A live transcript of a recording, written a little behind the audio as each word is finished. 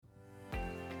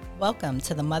Welcome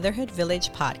to the Motherhood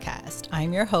Village podcast.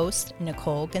 I'm your host,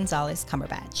 Nicole Gonzalez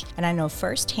Cumberbatch, and I know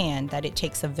firsthand that it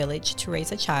takes a village to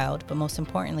raise a child, but most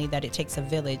importantly, that it takes a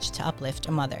village to uplift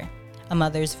a mother. A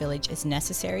mother's village is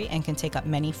necessary and can take up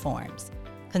many forms.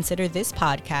 Consider this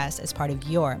podcast as part of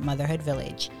your motherhood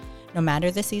village. No matter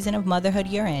the season of motherhood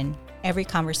you're in, every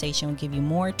conversation will give you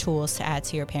more tools to add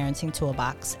to your parenting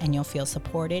toolbox, and you'll feel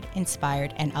supported,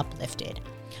 inspired, and uplifted.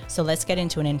 So let's get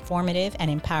into an informative and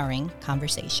empowering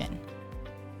conversation.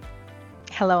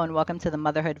 Hello and welcome to the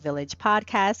Motherhood Village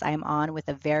podcast. I am on with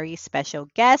a very special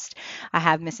guest. I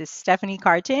have Mrs. Stephanie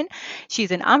Carton.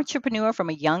 She's an entrepreneur from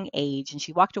a young age, and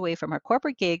she walked away from her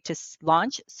corporate gig to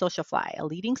launch Socialfly, a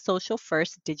leading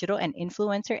social-first digital and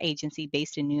influencer agency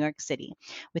based in New York City.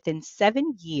 Within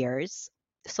 7 years,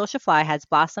 Socialfly has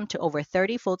blossomed to over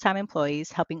 30 full-time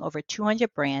employees, helping over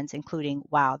 200 brands, including,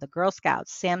 the Girl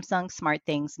Scouts, Samsung,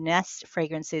 SmartThings, Nest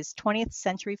Fragrances, 20th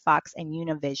Century Fox, and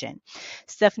Univision.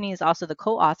 Stephanie is also the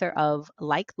co-author of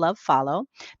Like, Love, Follow,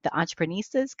 the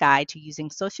Entrepreneurista's Guide to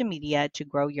Using Social Media to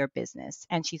Grow Your Business.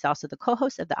 And she's also the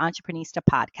co-host of the Entrepreneurista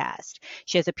podcast.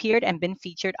 She has appeared and been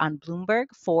featured on Bloomberg,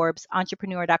 Forbes,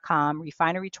 Entrepreneur.com,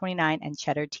 Refinery29, and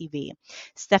Cheddar TV.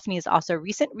 Stephanie is also a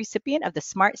recent recipient of the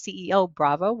Smart CEO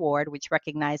Bravo Award, which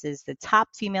recognizes the top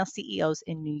female CEOs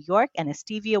in New York, and a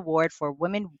Stevie Award for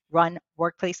Women Run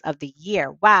Workplace of the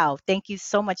Year. Wow. Thank you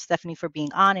so much, Stephanie, for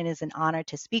being on. It is an honor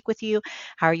to speak with you.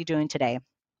 How are you doing today?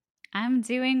 I'm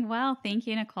doing well. Thank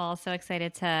you, Nicole. So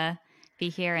excited to be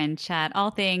here and chat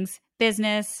all things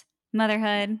business,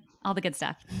 motherhood, all the good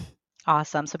stuff.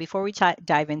 Awesome. So before we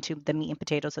dive into the meat and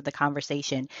potatoes of the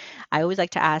conversation, I always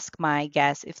like to ask my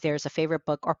guests if there's a favorite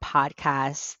book or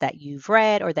podcast that you've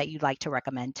read or that you'd like to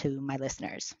recommend to my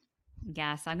listeners.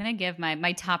 Yes, I'm going to give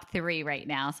my top three right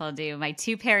now. So I'll do my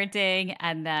two parenting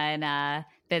and then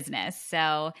business.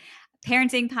 So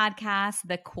parenting podcast,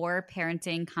 The Core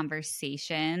Parenting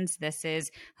Conversations. This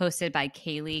is hosted by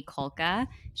Kaylee Kolka.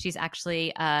 She's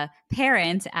actually a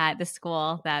parent at the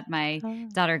school that my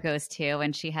daughter goes to,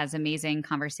 and she has amazing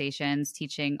conversations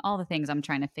teaching all the things I'm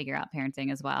trying to figure out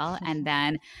parenting as well. And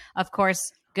then, of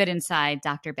course, Good Inside,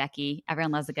 Dr. Becky.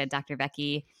 Everyone loves a good Dr.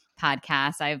 Becky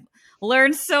podcast. I've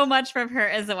learned so much from her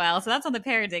as well. So that's on the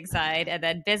parenting side. And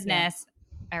then business. Yeah.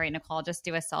 All right, Nicole, just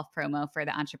do a self promo for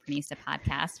the Entrepreneurista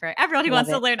podcast for everyone who wants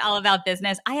to learn all about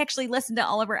business. I actually listen to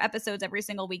all of our episodes every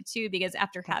single week too, because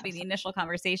after having the initial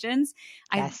conversations,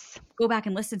 I go back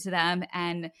and listen to them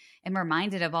and am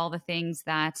reminded of all the things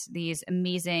that these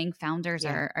amazing founders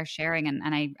are sharing. And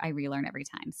I relearn every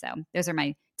time. So those are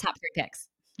my top three picks.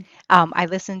 I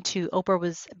listened to Oprah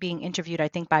was being interviewed, I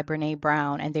think, by Brene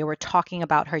Brown, and they were talking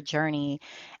about her journey.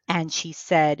 And she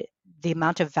said the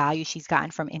amount of value she's gotten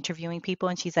from interviewing people.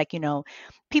 And she's like,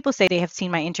 people say they have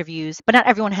seen my interviews, but not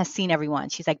everyone has seen everyone.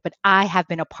 She's like, but I have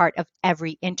been a part of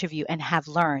every interview and have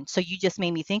learned. So you just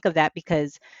made me think of that,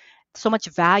 because so much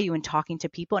value in talking to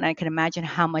people. And I can imagine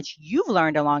how much you've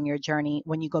learned along your journey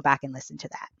when you go back and listen to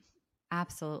that.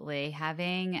 Absolutely.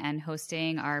 Having and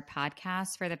hosting our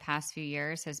podcast for the past few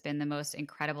years has been the most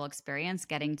incredible experience,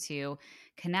 getting to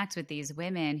connect with these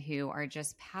women who are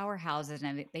just powerhouses,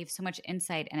 and they have so much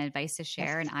insight and advice to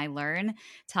share. Yes. And I learn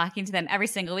talking to them every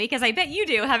single week, as I bet you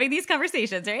do, having these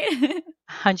conversations, right?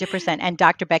 100%. And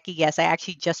Dr. Becky, yes, I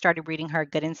actually just started reading her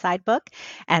Good Inside book,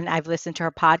 and I've listened to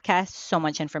her podcast. So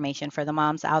much information for the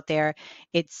moms out there.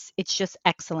 It's just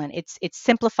excellent. It's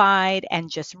simplified and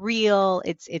just real.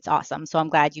 It's awesome. So I'm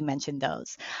glad you mentioned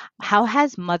those. How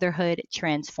has motherhood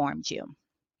transformed you?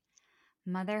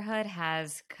 Motherhood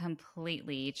has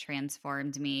completely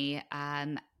transformed me.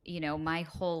 My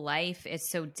whole life is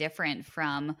so different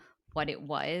from what it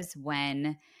was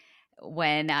when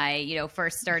I,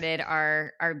 first started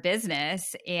our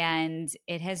business, and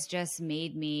it has just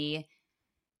made me,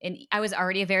 and I was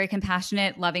already a very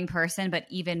compassionate, loving person, but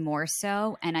even more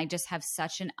so. And I just have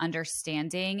such an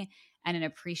understanding and an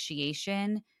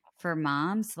appreciation for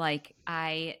moms like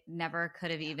I never could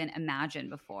have even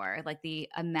imagined before. Like the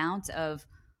amount of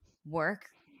work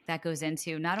that goes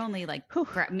into not only like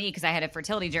for me, because I had a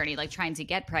fertility journey, like trying to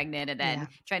get pregnant and then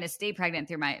trying to stay pregnant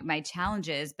through my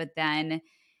challenges, but then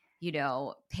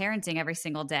parenting every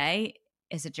single day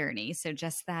is a journey. So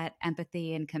just that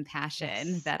empathy and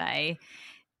compassion that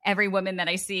every woman that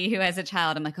I see who has a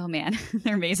child, I'm like, oh man,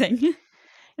 they're amazing.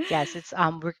 Yes, it's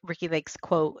Ricky Lake's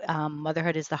quote,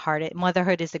 motherhood is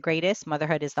the greatest,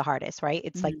 motherhood is the hardest, right?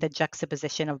 It's like the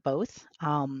juxtaposition of both,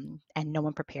 and no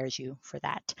one prepares you for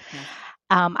that.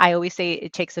 I always say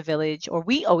it takes a village, or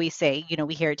we always say,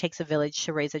 we hear it takes a village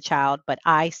to raise a child, but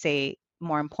I say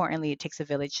more importantly, it takes a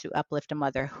village to uplift a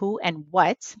mother. Who and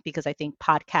what, because I think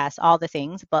podcasts, all the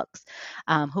things, books,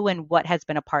 who and what has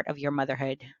been a part of your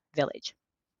motherhood village?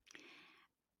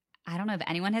 I don't know if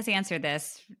anyone has answered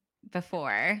this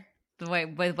before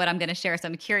with what I'm going to share. So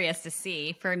I'm curious to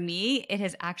see. For me, it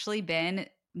has actually been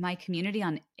my community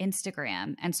on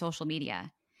Instagram and social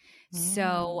media. Mm,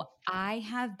 So I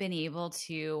have been able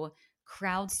to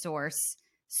crowdsource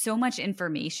so much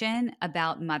information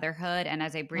about motherhood. And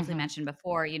as I briefly mhm. mentioned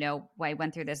before, I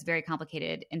went through this very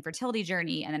complicated infertility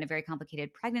journey and then a very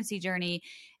complicated pregnancy journey.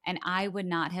 And I would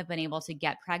not have been able to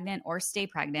get pregnant or stay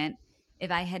pregnant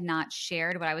if I had not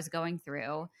shared what I was going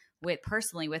through with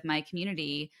personally with my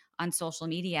community on social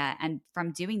media. And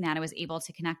from doing that, I was able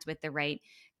to connect with the right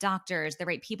doctors, the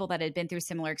right people that had been through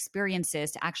similar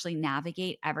experiences to actually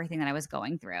navigate everything that I was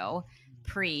going through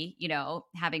pre,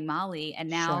 having Molly. And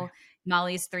now Sure.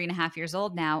 Molly's 3.5 years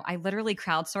old now. I literally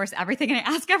crowdsource everything and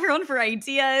I ask everyone for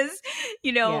ideas.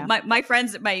 Yeah. My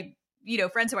friends,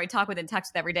 friends who I talk with and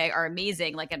text with every day are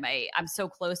amazing. Like I'm so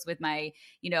close with my,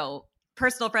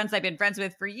 personal friends I've been friends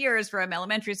with for years from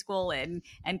elementary school and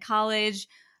college.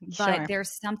 But Sure.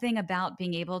 there's something about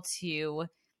being able to,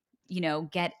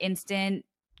 get instant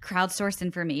crowdsourced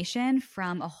information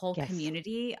from a whole Yes.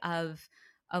 community of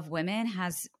women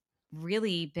has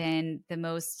really been the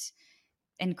most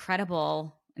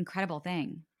incredible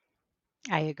thing.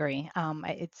 I agree.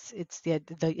 It's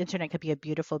the internet could be a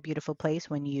beautiful, beautiful place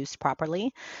when used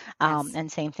properly. Yes.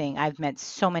 And same thing. I've met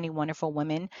so many wonderful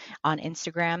women on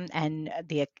Instagram, and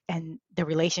the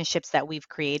relationships that we've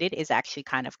created is actually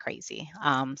kind of crazy.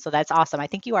 So that's awesome. I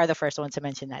think you are the first one to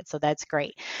mention that, so that's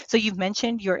great. So you've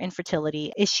mentioned your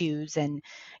infertility issues and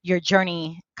your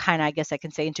journey, kind of, I guess I can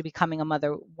say, into becoming a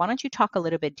mother. Why don't you talk a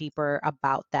little bit deeper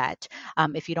about that?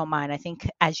 If you don't mind. I think,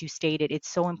 as you stated, it's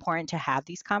so important to have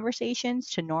these conversations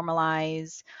to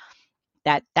normalize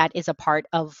that is a part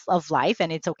of life,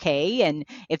 and it's okay. And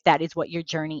if that is what your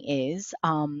journey is,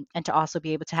 and to also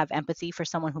be able to have empathy for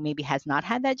someone who maybe has not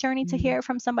had that journey, to Mhm. hear it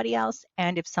from somebody else,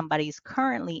 and if somebody's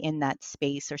currently in that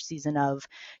space or season of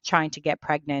trying to get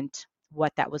pregnant,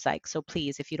 what that was like. So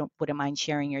please, if you don't wouldn't mind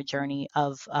sharing your journey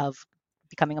of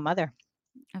becoming a mother.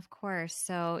 Of course.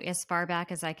 So, as far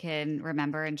back as I can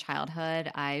remember in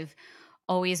childhood, I've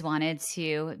always wanted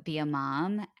to be a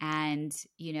mom. And,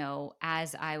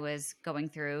 as I was going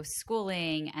through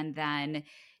schooling and then,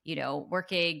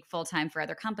 working full time for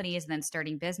other companies and then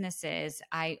starting businesses,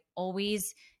 I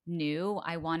always knew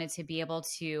I wanted to be able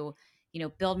to,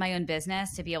 build my own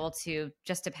business, to be able to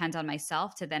just depend on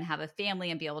myself, to then have a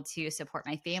family and be able to support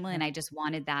my family. And Sure. I just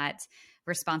wanted that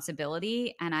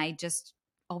responsibility. And I just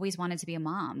always wanted to be a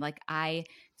mom. Like, I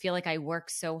feel like I work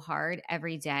so hard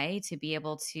every day to be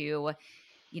able to,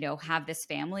 have this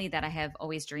family that I have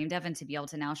always dreamed of and to be able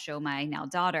to now show my now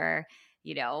daughter,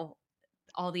 you know,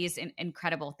 all these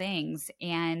incredible things.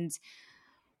 And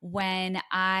when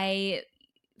I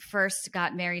first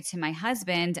got married to my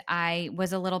husband, I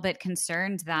was a little bit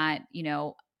concerned that,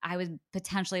 I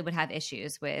would have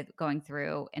issues with going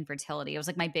through infertility. It was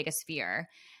like my biggest fear.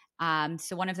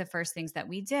 So one of the first things that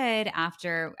we did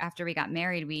after we got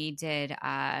married, we did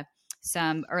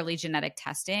some early genetic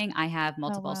testing. I have Oh,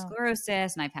 multiple wow.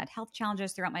 sclerosis and I've had health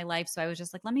challenges throughout my life. So I was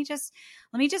just like, let me just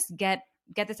get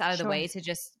this out of the Sure. way to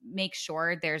just make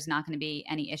sure there's not going to be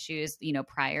any issues,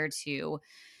 prior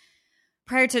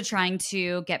to trying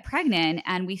to get pregnant.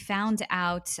 And we found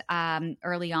out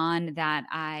early on that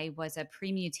I was a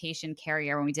premutation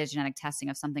carrier when we did genetic testing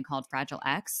of something called Fragile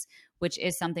X, which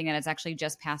is something that is actually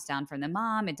just passed down from the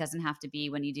mom. It doesn't have to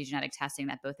be, when you do genetic testing,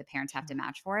 that both the parents have to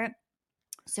match for it.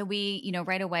 So we,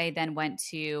 right away then went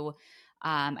to,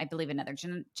 I believe, another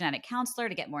genetic counselor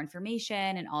to get more information,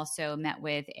 and also met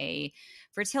with a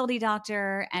fertility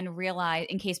doctor and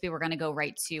realized, in case we were going to go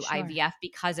right to Sure. IVF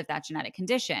because of that genetic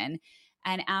condition.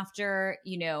 And after,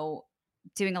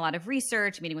 doing a lot of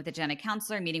research, meeting with the genetic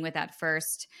counselor, meeting with that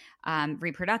first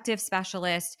reproductive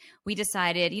specialist, we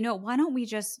decided, why don't we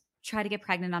just try to get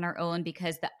pregnant on our own,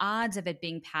 because the odds of it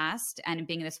being passed and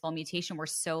being in this full mutation were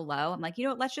so low. I'm like,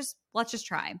 let's just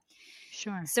try.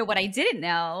 Sure. So what I didn't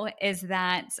know is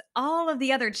that all of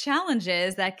the other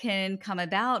challenges that can come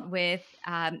about with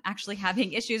actually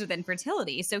having issues with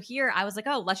infertility. So here I was like,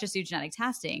 oh, let's just do genetic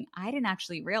testing. I didn't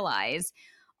actually realize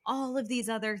all of these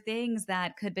other things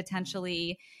that could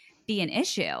potentially be an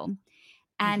issue.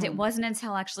 And it Mhm. wasn't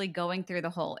until actually going through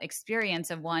the whole experience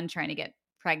of, one, trying to get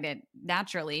pregnant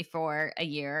naturally for a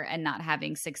year and not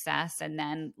having success, and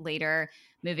then later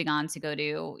moving on to go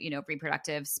to,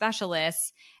 reproductive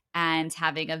specialists and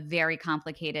having a very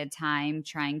complicated time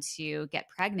trying to get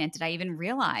pregnant, did I even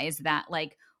realize that,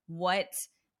 like, what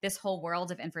this whole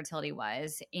world of infertility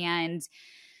was. And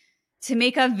to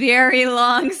make a very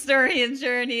long story and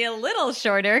journey a little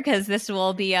shorter, because this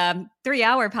will be a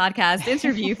 3-hour podcast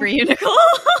interview for you, Nicole.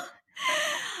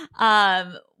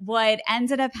 What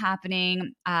ended up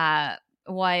happening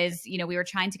was, we were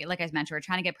trying to get, like I mentioned, we were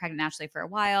trying to get pregnant naturally for a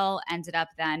while, ended up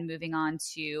then moving on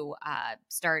to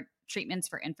start treatments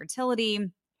for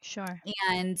infertility. Sure.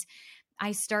 And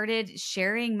I started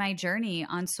sharing my journey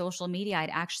on social media.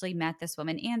 I'd actually met this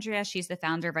woman, Andrea. She's the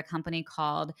founder of a company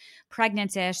called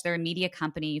Pregnantish. They're a media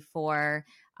company for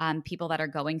people that are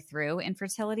going through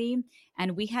infertility.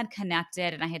 And we had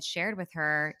connected, and I had shared with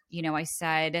her, I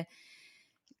said,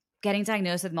 getting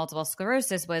diagnosed with multiple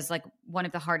sclerosis was like one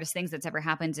of the hardest things that's ever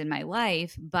happened in my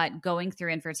life, but going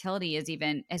through infertility has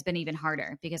been even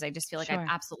harder because I just feel like I have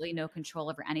absolutely no control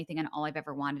over anything, and all I've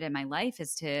ever wanted in my life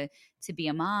is to be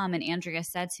a mom. And Andrea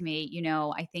said to me,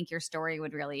 I think your story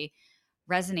would really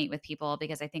resonate with people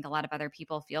because I think a lot of other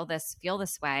people feel this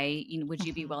way. Would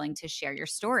you be willing to share your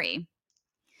story?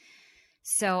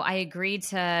 So I agreed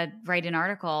to write an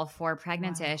article for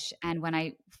Pregnantish. Wow. And when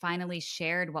I finally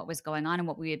shared what was going on and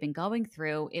what we had been going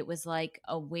through, it was like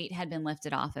a weight had been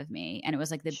lifted off of me. And it was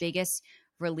like the biggest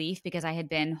relief because I had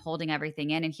been holding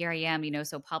everything in. And here I am,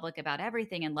 so public about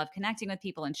everything and love connecting with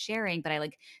people and sharing. But I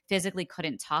like physically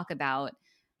couldn't talk about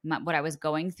what I was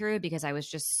going through because I was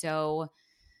just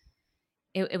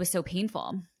it was so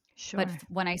painful. Sure. But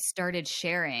when I started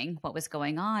sharing what was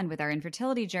going on with our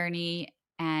infertility journey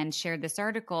and shared this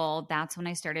article, that's when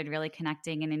I started really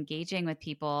connecting and engaging with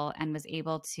people and was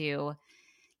able to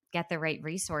get the right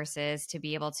resources to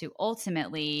be able to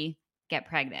ultimately get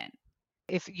pregnant.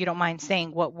 If you don't mind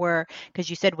saying because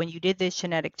you said when you did this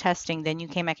genetic testing, then you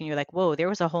came back and you're like, whoa, there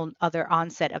was a whole other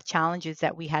onset of challenges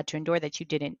that we had to endure that you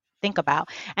didn't think about.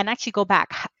 And actually go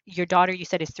back, your daughter, you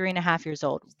said, is 3.5 years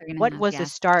old. What was the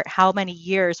start? How many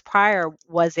years prior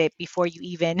was it before you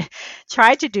even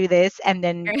tried to do this? And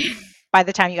then by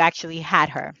the time you actually had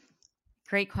her?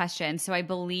 Great question. So I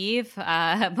believe,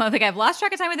 I've lost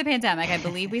track of time with the pandemic. I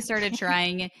believe we started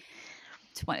trying,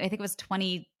 I think it was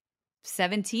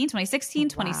 2016,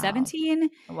 2017.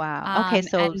 Wow. Okay.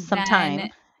 So sometime.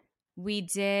 We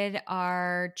did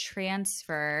our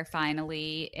transfer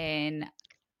finally in,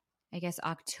 I guess,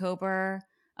 October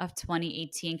of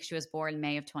 2018 because she was born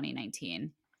May of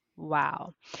 2019.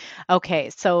 Wow. Okay.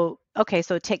 So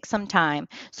it takes some time.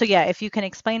 So yeah, if you can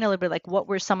explain a little bit, like what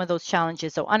were some of those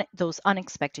challenges? So those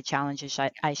unexpected challenges,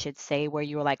 I should say, where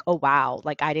you were like, oh, wow,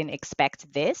 like I didn't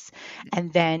expect this.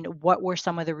 And then what were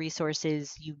some of the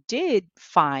resources you did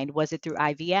find? Was it through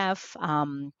IVF?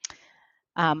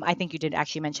 I think you did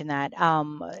actually mention that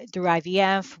through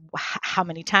IVF, how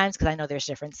many times? Because I know there's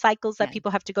different cycles that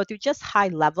people have to go through, just high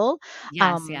level,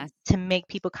 yes. to make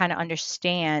people kind of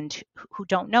understand who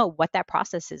don't know what that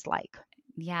process is like.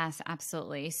 Yes,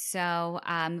 absolutely. So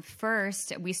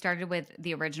first, we started with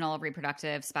the original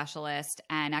reproductive specialist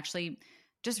and actually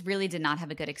just really did not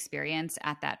have a good experience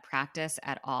at that practice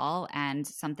at all. And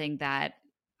something that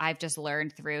I've just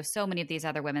learned through so many of these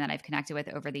other women that I've connected with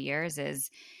over the years is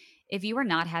if you are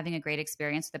not having a great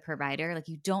experience with a provider, like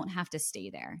you don't have to stay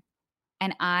there.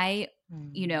 And I,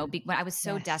 when I was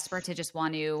so desperate to just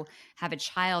want to have a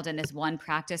child, and this one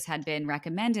practice had been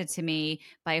recommended to me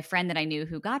by a friend that I knew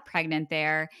who got pregnant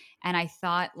there. And I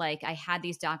thought like I had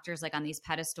these doctors like on these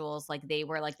pedestals, like they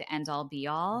were like the end all be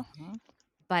all. Mm-hmm.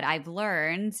 But I've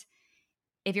learned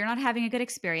if you're not having a good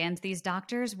experience, these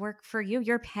doctors work for you.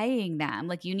 You're paying them.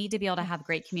 Like you need to be able to have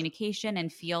great communication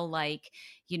and feel like,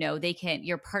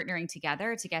 you're partnering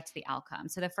together to get to the outcome.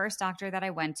 So the first doctor that I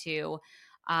went to,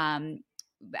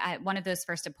 at one of those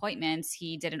first appointments,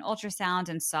 he did an ultrasound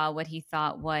and saw what he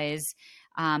thought was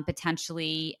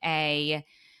potentially a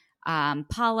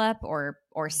polyp or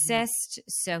cyst.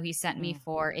 So he sent me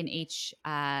for an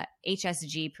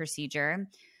HSG procedure,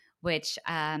 which,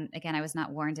 again, I was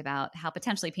not warned about how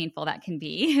potentially painful that can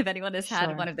be if anyone has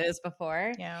had one of those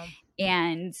before. Yeah.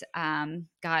 And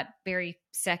got very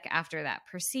sick after that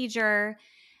procedure.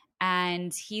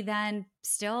 And he then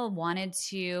still wanted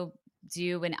to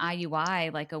do an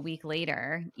IUI like a week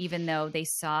later, even though they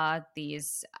saw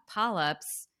these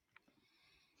polyps.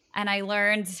 And I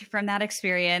learned from that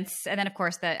experience. And then, of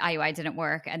course, the IUI didn't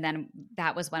work. And then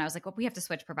that was when I was like, well, we have to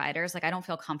switch providers. Like, I don't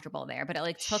feel comfortable there. But it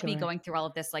like took me going through all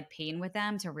of this like pain with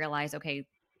them to realize, okay,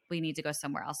 we need to go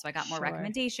somewhere else. So I got more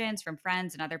recommendations from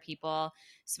friends and other people,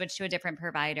 switched to a different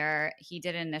provider. He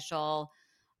did initial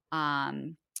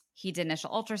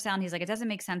ultrasound. He's like, it doesn't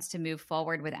make sense to move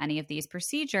forward with any of these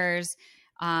procedures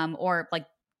or like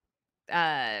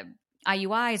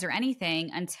IUIs or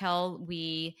anything until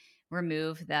we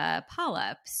remove the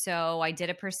polyp. So I did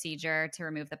a procedure to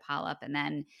remove the polyp, and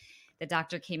then the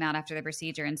doctor came out after the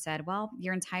procedure and said, well,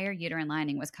 your entire uterine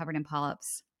lining was covered in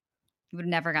polyps. You would have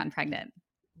never gotten pregnant.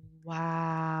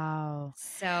 Wow.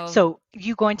 So So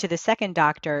you going to the second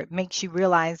doctor makes you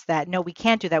realize that, no, we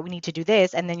can't do that. We need to do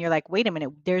this. And then you're like, wait a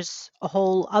minute, there's a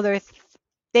whole other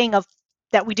thing of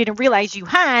that we didn't realize you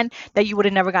had that you would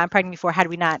have never gotten pregnant before had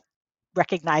we not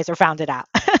recognized or found it out.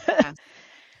 yeah.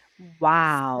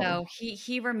 Wow. So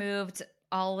he removed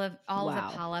all of the Wow.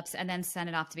 polyps and then sent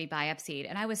it off to be biopsied.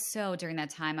 And I was so during that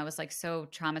time, I was like so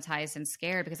traumatized and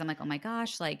scared because I'm like, oh my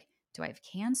gosh, like, do I have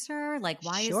cancer? Like,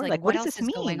 why is Sure. like Like, what what does else this is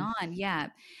going mean? on? Yeah.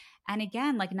 And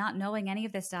again, like not knowing any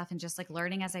of this stuff and just like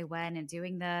learning as I went and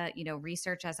doing the,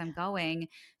 research as I'm going.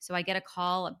 So I get a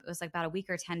call, it was like about a week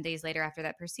or 10 days later after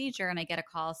that procedure. And I get a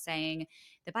call saying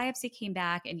the biopsy came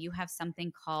back and you have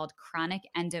something called chronic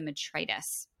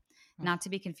endometritis, not to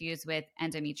be confused with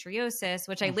endometriosis,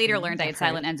 which I later learned I I've had heard.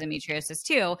 silent endometriosis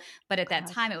too. But at that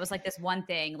time, Gotcha. it was like this one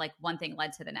thing, like one thing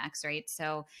led to the next, right?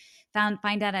 So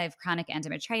find out I have chronic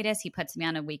endometritis. He puts me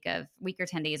on a week or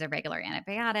 10 days of regular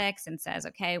antibiotics and says,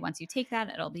 okay, once you take that,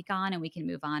 it'll be gone and we can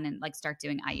move on and like start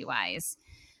doing IUIs.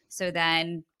 So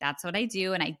then that's what I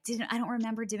do. And I don't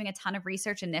remember doing a ton of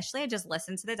research initially. I just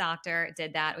listened to the doctor,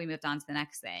 did that. We moved on to the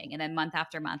next thing. And then month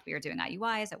after month, we were doing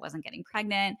IUIs. I wasn't getting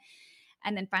pregnant.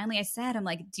 And then finally I said, I'm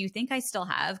like, do you think I still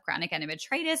have chronic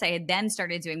endometritis? I had then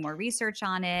started doing more research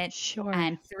on it. Sure.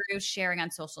 And through sharing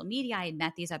on social media, I had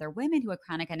met these other women who had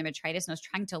chronic endometritis and I was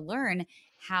trying to learn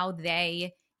how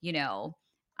they,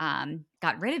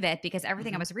 got rid of it because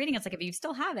everything I Hmm. was reading, it's like, if you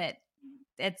still have it,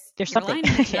 it's There's your something.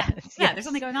 lining is not, Yes. yeah, there's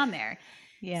something Yes. going on there.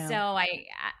 Yeah. So I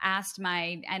asked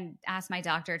my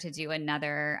doctor to do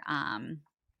another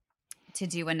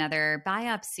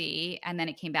biopsy. And then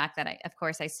it came back that of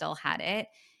course I still had it.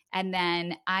 And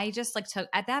then I just like took,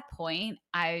 at that point,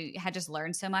 I had just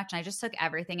learned so much and I just took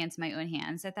everything into my own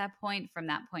hands at that point from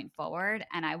that point forward.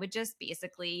 And I would just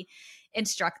basically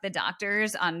instruct the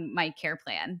doctors on my care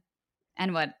plan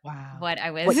and Wow. what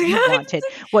I was, What you wanted,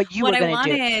 what you what were I going to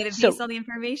do. wanted based So, on the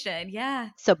information. Yeah.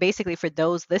 so basically for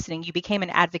those listening, you became an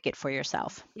advocate for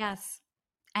yourself. Yes.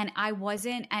 And I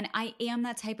wasn't, and I am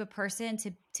that type of person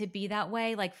to be that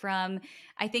way. Like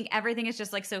I think everything is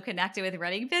just like so connected with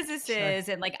running Sure. businesses,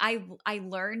 and like I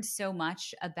learned so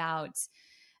much about,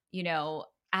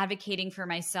 advocating for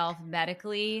myself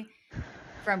medically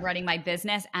from running my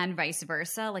business and vice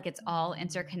versa. Like it's all Mm.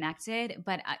 interconnected.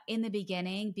 But in the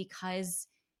beginning, because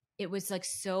it was like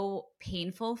so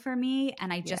painful for me,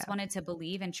 and I Yeah. just wanted to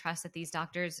believe and trust that these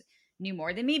doctors knew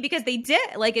more than me because they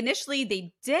did. Like initially,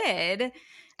 they did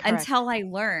Correct. until I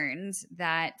learned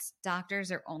that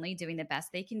doctors are only doing the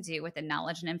best they can do with the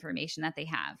knowledge and information that they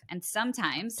have. And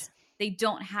Correct. sometimes they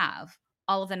don't have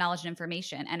all of the knowledge and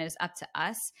information. And it's up to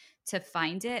us to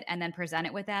find it and then present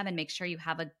it with them and make sure you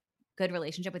have a good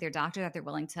relationship with your doctor that they're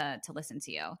willing to listen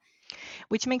to you.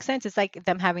 Which makes sense. It's like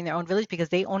them having their own village because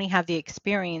they only have the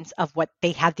experience of what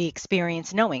they have the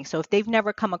experience knowing. So if they've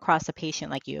never come across a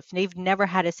patient like you, if they've never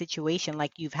had a situation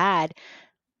like you've had,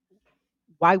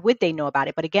 why would they know about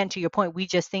it? But again, to your point, we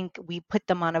just think we put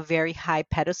them on a very high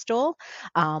pedestal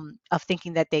of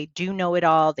thinking that they do know it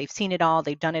all, they've seen it all,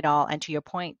 they've done it all. And to your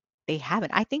point, they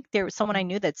haven't. I think there was someone I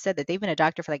knew that said that they've been a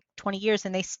doctor for like 20 years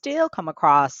and they still come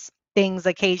across things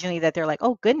occasionally that they're like,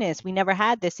 oh goodness, we never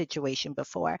had this situation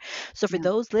before. So for Yeah.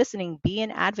 those listening, be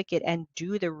an advocate and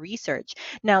do the research.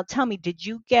 Now tell me, did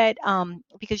you get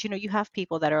because you have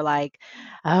people that are like,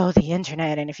 oh, the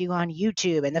internet, and if you go on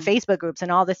YouTube and the Yeah. Facebook groups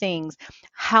and all the things,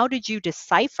 how did you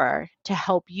decipher to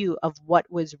help you of what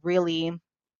was really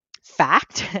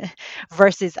fact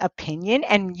versus opinion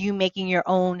and you making your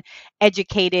own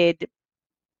educated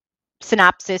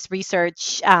synopsis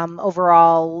research,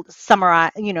 overall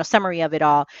summary of it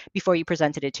all before you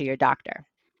presented it to your doctor?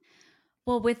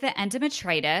 Well, with the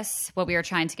endometritis, what we were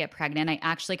trying to get pregnant, I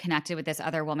actually connected with this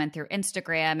other woman through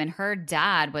Instagram, and her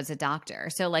dad was a doctor.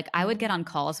 So, like, I would get on Mm,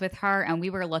 calls with her, and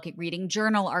we were reading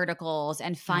journal articles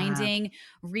and wow. finding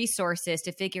resources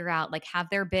to figure out, like, have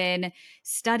there been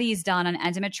studies done on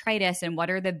endometritis and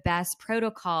what are the best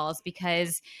protocols?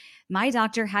 Because my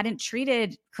doctor hadn't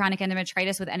treated chronic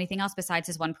endometritis with anything else besides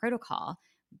his one protocol,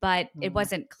 but it Mm,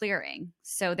 wasn't clearing.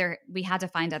 So we had to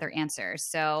find other answers.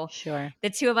 So sure. the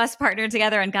two of us partnered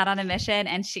together and got on a mission,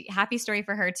 and happy story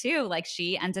for her too, like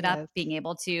she ended up Yes. being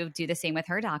able to do the same with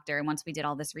her doctor. And once we did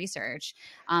all this research,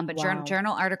 but Wow.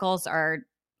 journal articles are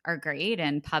great,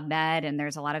 and PubMed, and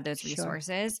there's a lot of those Sure.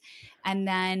 resources. And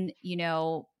then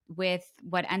with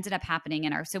what ended up happening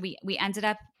so we ended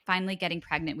up finally getting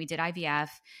pregnant. We did IVF.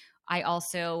 I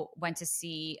also went to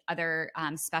see other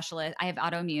specialists. I have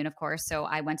autoimmune, of course. So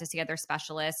I went to see other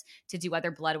specialists to do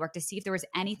other blood work to see if there was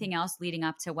anything else leading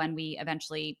up to when we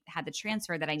eventually had the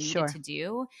transfer that I needed Sure. to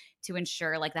do to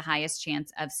ensure like the highest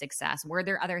chance of success. Were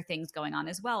there other things going on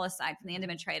as well, aside from the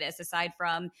endometritis, aside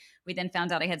from we then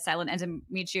found out I had silent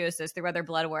endometriosis through other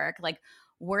blood work? Like,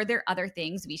 were there other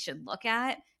things we should look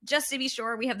at just to be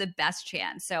sure we have the best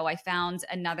chance? So I found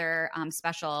another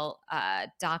special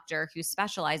doctor who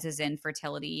specializes in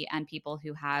fertility and people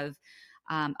who have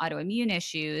autoimmune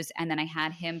issues. And then I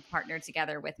had him partnered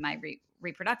together with my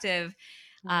reproductive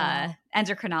Wow.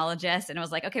 endocrinologist. And I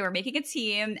was like, okay, we're making a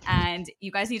team and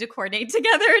you guys need to coordinate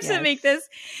together to Yes. make this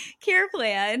care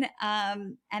plan.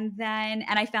 And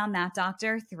I found that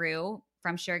doctor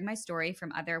from sharing my story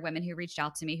from other women who reached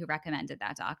out to me who recommended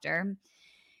that doctor.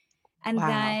 And Wow.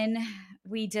 then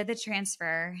we did the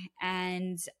transfer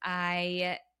and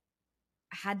I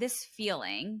had this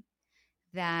feeling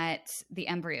that the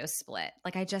embryo split.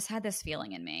 Like I just had this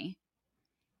feeling in me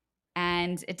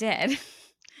and it did.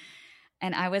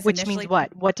 And I was Which means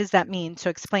what? What does that mean?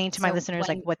 So explain to my listeners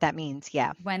like what that means.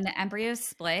 Yeah. When the embryo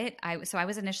split, I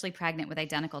was initially pregnant with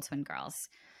identical twin girls.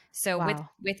 So Wow.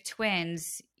 with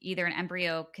twins, either an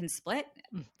embryo can split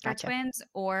for Gotcha. twins,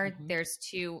 or there's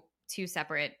two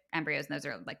separate embryos, and those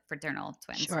are like fraternal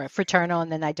twins. Sure, fraternal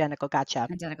and then identical. Gotcha.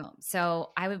 Identical.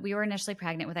 So we were initially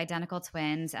pregnant with identical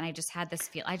twins, and I just had this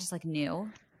feel. I just like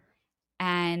knew,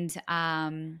 and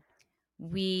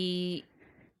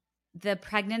the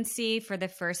pregnancy for the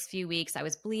first few weeks, I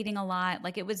was bleeding a lot.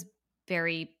 Like it was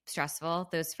very stressful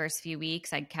those first few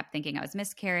weeks. I kept thinking I was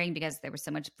miscarrying because there was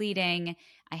so much bleeding.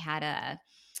 I had I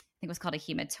think it was called a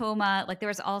hematoma. Like there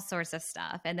was all sorts of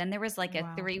stuff. And then there was like a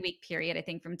 3-week period, I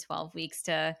think from 12 weeks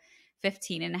to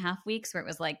 15 and a half weeks where it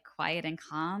was like quiet and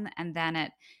calm. And then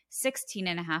at 16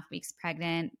 and a half weeks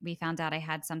pregnant, we found out I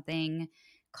had something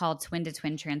called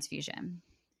twin-to-twin transfusion.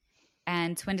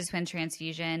 And twin-to-twin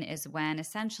transfusion is when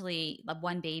essentially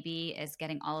one baby is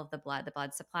getting all of the blood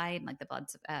supplied, like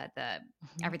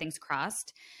everything's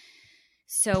crossed.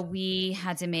 So we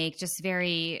had to make just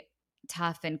very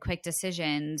tough and quick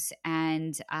decisions.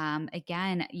 And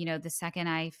again, the second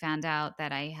I found out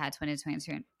that I had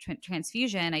twin-to-twin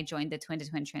transfusion, I joined the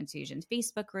twin-to-twin transfusion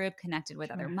Facebook group, connected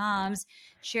with other moms,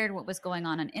 shared what was going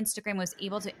on Instagram, was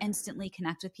able to instantly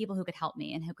connect with people who could help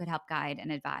me and who could help guide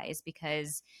and advise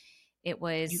because it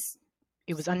was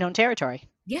unknown territory.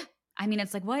 Yeah. I mean,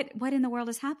 it's like, what in the world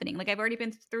is happening? Like, I've already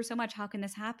been through so much. How can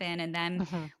this happen? And then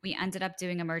we ended up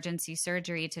doing emergency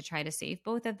surgery to try to save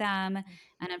both of them.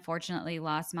 And unfortunately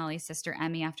lost Molly's sister,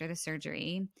 Emmy, after the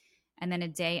surgery. And then a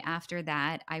day after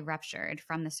that, I ruptured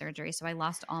from the surgery. So I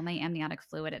lost all my amniotic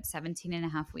fluid at 17 and a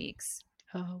half weeks.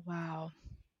 Oh, wow.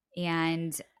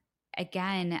 And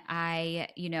again,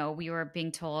 we were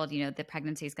being told, the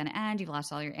pregnancy is going to end. You've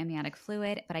lost all your amniotic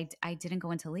fluid, but I didn't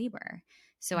go into labor.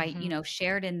 So I,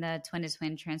 shared in the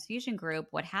twin-to-twin transfusion group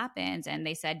what happened. And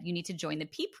they said, you need to join the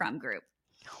PPROM group.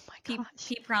 Oh my gosh.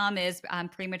 PPROM is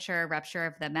premature rupture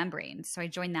of the membrane. So I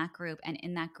joined that group. And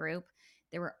in that group,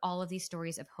 there were all of these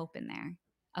stories of hope in there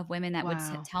of women that would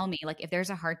tell me, like, if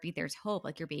there's a heartbeat, there's hope,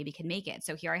 like your baby can make it.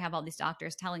 So here I have all these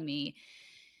doctors telling me,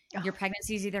 your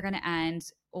pregnancy is either going to end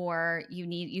or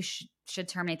you should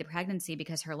terminate the pregnancy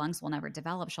because her lungs will never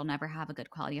develop. She'll never have a good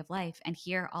quality of life. And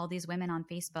here, all these women on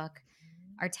Facebook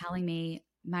are telling me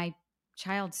my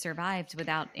child survived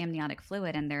without amniotic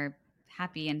fluid and they're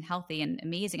happy and healthy and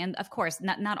amazing. And of course,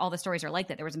 not all the stories are like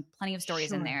that. There was plenty of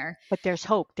stories in there. But there's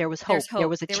hope. There was hope. There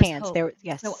was a chance.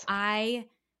 Yes. So I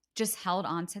just held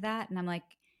on to that. And I'm like,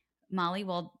 Molly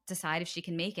will decide if she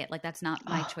can make it. Like, that's not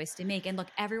my choice to make. And look,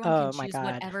 everyone can choose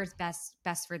whatever's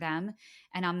best for them.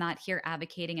 And I'm not here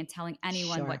advocating and telling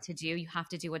anyone what to do. You have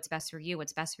to do what's best for you,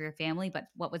 what's best for your family. But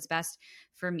what was best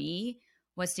for me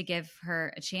was to give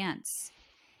her a chance.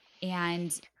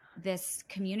 And this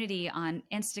community on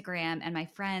Instagram and my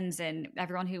friends and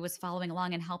everyone who was following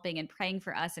along and helping and praying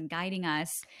for us and guiding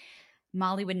us,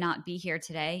 Molly would not be here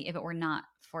today if it were not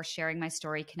for sharing my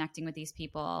story, connecting with these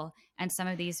people. And some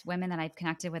of these women that I've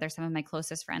connected with are some of my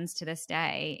closest friends to this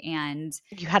day. And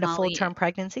you had a full-term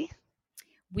pregnancy?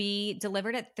 We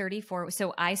delivered at 34.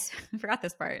 So I forgot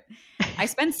this part. I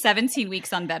spent 17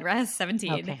 weeks on bed rest,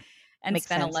 17. Okay. And Makes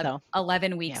spent sense,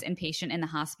 11 weeks inpatient in the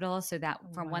hospital. So that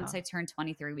from once I turned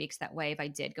 23 weeks, that way, if I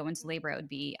did go into labor, it would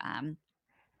be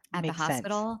at the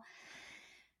hospital. Sense.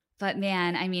 But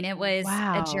man, I mean, it was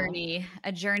a journey.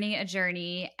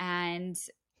 And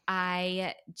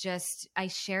I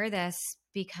share this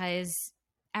because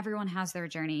everyone has their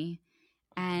journey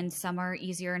and some are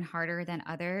easier and harder than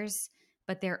others.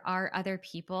 but there are other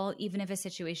people, even if a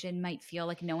situation might feel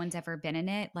like no one's ever been in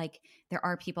it, like there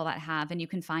are people that have, and you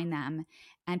can find them,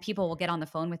 and people will get on the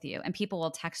phone with you and people will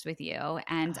text with you.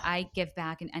 And I give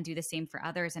back and do the same for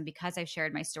others. And because I've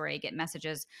shared my story, I get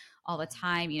messages all the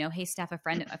time, hey, Steph,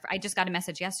 I just got a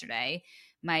message yesterday.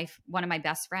 One of my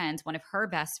best friends, one of her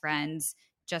best friends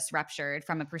just ruptured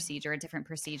from a different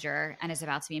procedure, and is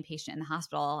about to be inpatient in the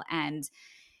hospital. And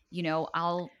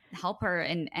I'll help her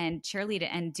and cheerlead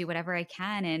and do whatever I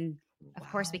can. And of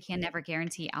course, we can never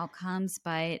guarantee outcomes,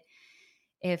 but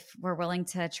if we're willing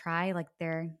to try, like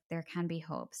there can be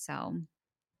hope. So,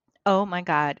 Oh my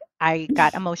God, I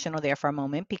got emotional there for a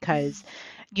moment because,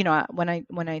 when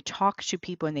I talk to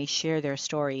people and they share their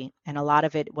story, and a lot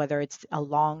of it, whether it's a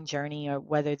long journey or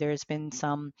whether there's been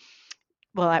some,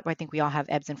 well, I think we all have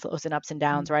ebbs and flows and ups and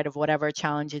downs, right, of whatever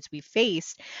challenges we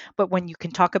faced. But when you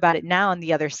can talk about it now on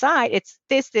the other side, it's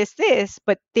this.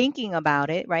 But thinking about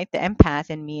it, right, the empath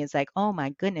in me is like, oh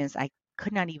my goodness, I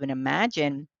could not even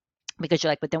imagine, because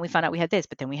you're like, but then we found out we had this,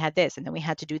 but then we had this, and then we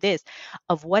had to do this,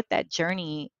 of what that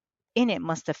journey in it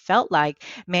must have felt like.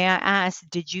 May I ask,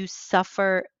 did you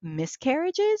suffer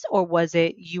miscarriages, or was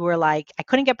it you were like, I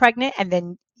couldn't get pregnant, and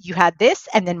then you had this,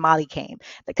 and then Molly came?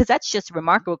 Because that's just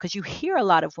remarkable, because you hear a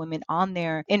lot of women on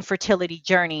their infertility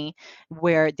journey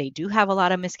where they do have a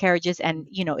lot of miscarriages, and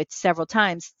it's several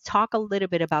times. Talk a little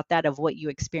bit about that, of what you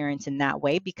experience in that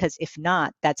way, because if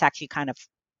not, that's actually kind of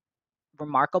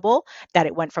remarkable that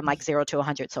it went from like 0 to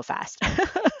 100 so fast.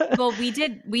 Well, we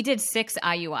did 6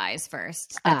 IUIs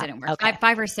first. That didn't work. Okay.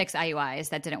 5 or 6 IUIs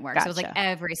that didn't work. Gotcha. So it was like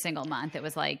every single month. It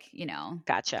was like,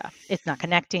 Gotcha. It's not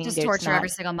connecting. just torture every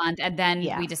single month. And then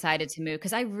Yeah. we decided to move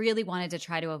because I really wanted to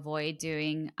try to avoid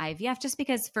doing IVF, just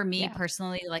because for me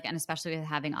personally, like, and especially with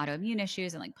having autoimmune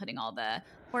issues and like putting all the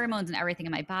hormones and everything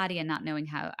in my body and not knowing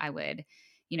how I would,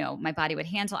 my body would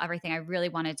handle everything. I really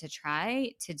wanted to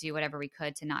try to do whatever we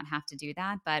could to not have to do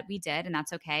that, but we did, and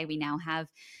that's okay. We now have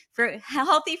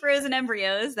healthy frozen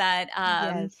embryos that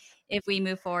Yes. if we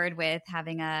move forward with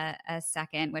having a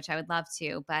second, which I would love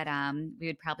to, but we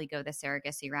would probably go the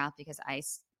surrogacy route, because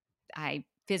I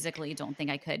physically don't think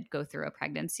I could go through a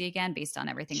pregnancy again based on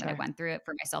everything that I went through it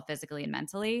for myself physically and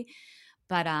mentally.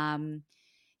 But it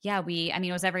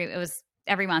was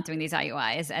every month doing these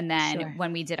IUIs. And then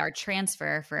when we did our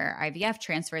transfer for our IVF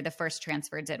transfer, the first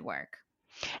transfer did work.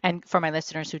 And for my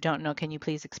listeners who don't know, can you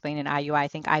please explain an IUI? I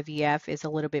think IVF is a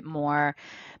little bit more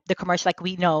the commercial, like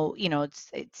we know,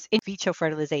 it's in vitro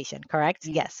fertilization, correct?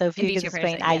 Yes. So if you could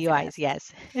explain IUIs,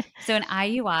 yes. So an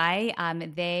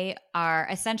IUI, they are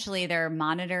essentially, they're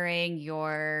monitoring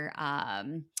your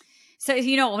so,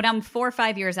 when I'm 4 or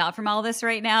 5 years out from all this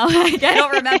right now, I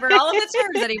don't remember all of the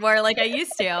terms anymore like I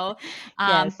used to.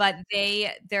 Yes. But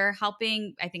they're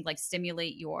helping, I think, like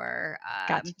stimulate your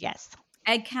Gotcha. Yes.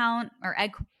 egg count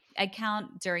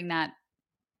during that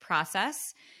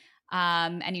process.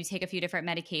 And you take a few different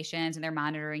medications, and they're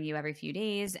monitoring you every few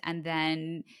days. And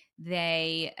then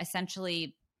they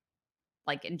essentially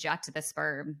like inject the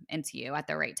sperm into you at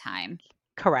the right time.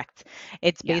 Correct.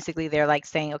 It's basically, they're like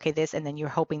saying, okay, this, and then you're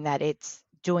hoping that it's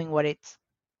doing what it's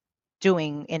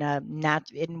doing in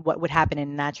what would happen in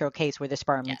a natural case where the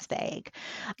sperm meets the egg.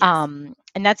 And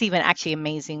that's even actually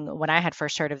amazing when I had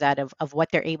first heard of that, of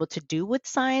what they're able to do with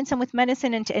science and with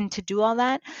medicine, and to do all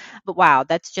that. But wow,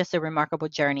 that's just a remarkable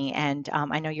journey. And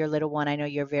I know your little one, I know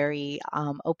you're very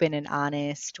open and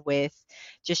honest with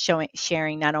just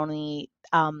sharing not only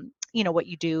what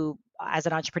you do as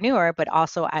an entrepreneur, but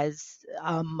also as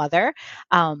a mother.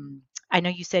 I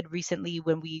know you said recently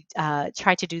when we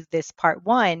tried to do this part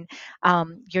 1,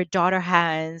 your daughter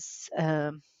has,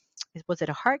 was it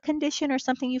a heart condition or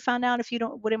something you found out, if you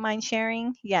wouldn't mind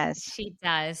sharing? Yes. She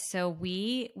does. So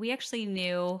we actually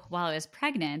knew while I was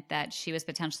pregnant that she was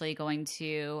potentially going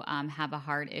to have a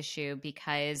heart issue,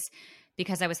 because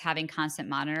I was having constant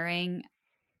monitoring,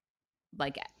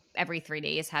 like every 3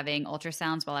 days having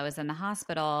ultrasounds while I was in the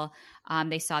hospital.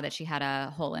 They saw that she had a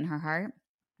hole in her heart.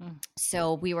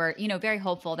 So we were, very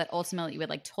hopeful that ultimately it would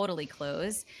like totally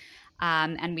close.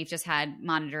 And we've just had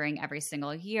monitoring every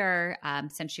single year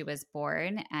since she was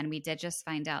born. And we did just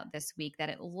find out this week that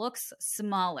it looks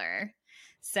smaller.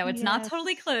 So it's not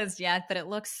totally closed yet, but it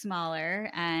looks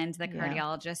smaller. And the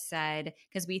cardiologist said,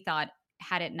 because we thought,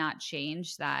 had it not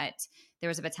changed, that there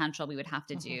was a potential we would have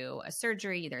to do a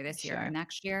surgery either this year or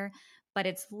next year. But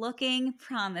it's looking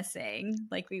promising,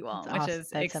 like we won't, That's which awesome. is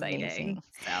That's exciting. amazing.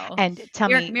 So, And tell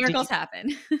me, miracles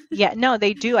happen. Yeah, no,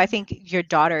 they do. I think your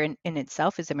daughter in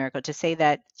itself is a miracle. To say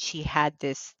that she had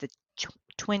the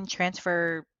twin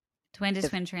transfer Twin to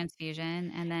twin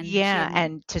transfusion. And then she Yeah, had,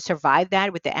 and to survive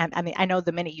that with the I mean, I know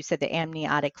the minute you said the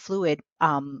amniotic fluid,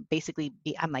 I'm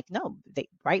like, no,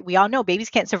 right? We all know babies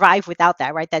can't survive without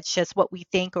that, right? That's just what we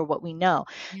think or what we know.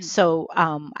 yeah, So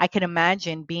I can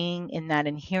imagine being in that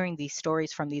and hearing these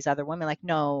stories from these other women, like,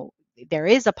 no, there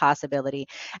is a possibility.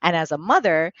 And as a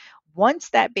mother, once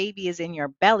that baby is in your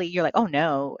belly, you're like, oh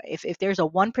no, if there's a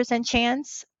 1%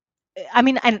 chance, I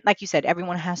mean, and like you said,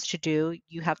 everyone has to do,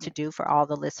 you have to yeah, do for all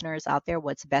the listeners out there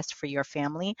what's best for your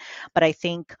family. But I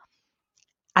think,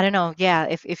 I don't know, yeah,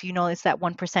 if you know it's that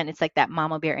 1%, it's like that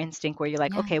mama bear instinct where you're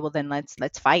like, yeah, okay, well then let's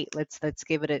fight. Let's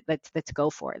give it a let's go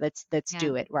for it. Let's yeah.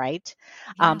 do it, right?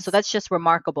 So Yes. that's just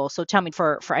remarkable. So tell me,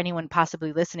 for anyone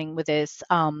possibly listening with this,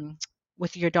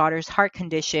 with your daughter's heart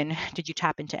condition, did you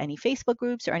tap into any Facebook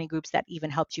groups or any groups that even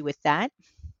helped you with that?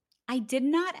 I did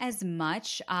not as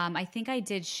much. I think I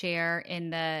did share in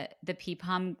the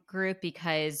PPOM group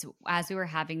because as we were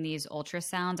having these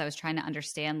ultrasounds, I was trying to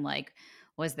understand like,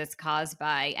 was this caused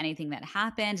by anything that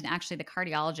happened? And actually, the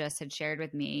cardiologist had shared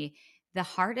with me the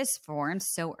heart is formed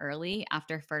so early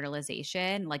after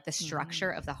fertilization, like the Mm, structure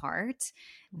of the heart,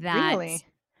 that really?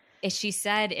 she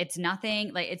said it's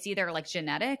nothing like it's either like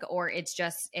genetic or it's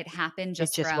just it happened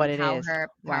It's just just from what it how is.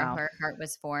 Wow. her heart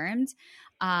was formed.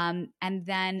 And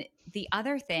then the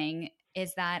other thing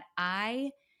is that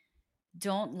I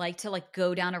don't like to like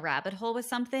go down a rabbit hole with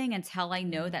something until I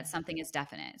know that Mm, something is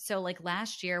definite. So like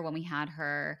last year when we had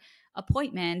her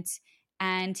appointment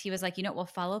and he was like, you know, we'll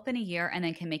follow up in a year and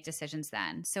then can make decisions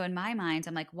then. So in my mind,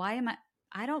 I'm like, why am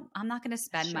I'm not going to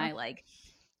that's spend true. my like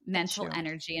That's mental true.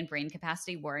 energy and brain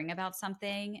capacity worrying about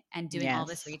something and doing all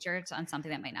this Yes. research on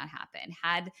something that might not happen.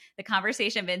 Had the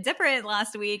conversation been different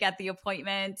last week at the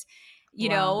appointment, you Wow.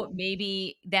 know,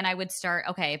 maybe then I would start,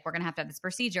 okay, if we're going to have this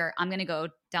procedure, I'm going to go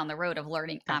down the road of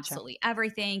learning Gotcha. absolutely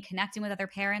everything, connecting with other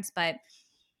parents, but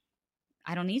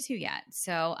I don't need to yet.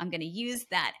 So I'm going to use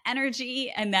that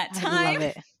energy and that I time love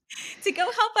it. to go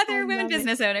help I other women love it.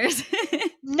 business owners.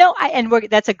 No, and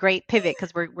that's a great pivot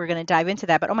because we're going to dive into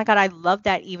that. But oh my God, I love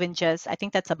that. Even just, I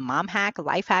think that's a mom hack, a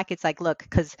life hack. It's like, look,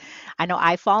 because I know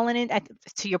I've fallen in.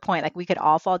 To your point, like we could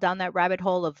all fall down that rabbit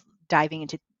hole of diving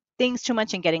into things too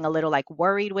much and getting a little like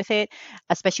worried with it,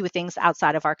 especially with things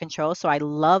outside of our control. So I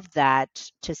love that,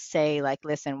 to say like,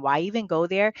 listen, why even go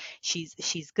there? She's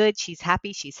good. She's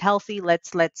happy. She's healthy.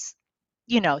 Let's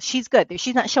she's good.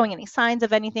 She's not showing any signs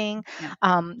of anything. Yeah,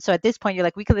 So at this point, you're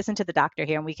like, we could listen to the doctor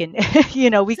here and we can,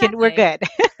 we're exactly. good.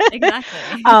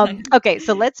 Exactly. Okay,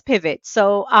 so let's pivot.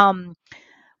 So,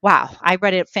 wow, I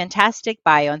read a fantastic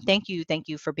bio, and thank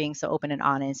you for being so open and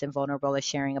honest and vulnerable as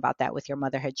sharing about that with your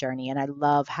motherhood journey. And I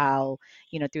love how,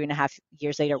 3.5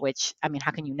 years later, which I mean,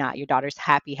 how can you not? Your daughter's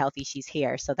happy, healthy, she's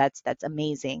here, so that's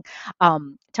amazing.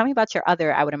 Tell me about your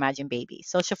other, I would imagine, baby,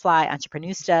 Social Fly,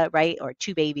 Entreprenista, right, or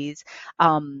two babies.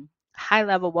 High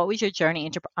level, what was your journey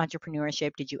into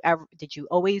entrepreneurship? Did you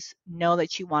always know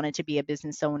that you wanted to be a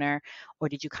business owner, or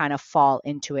did you kind of fall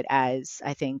into it? As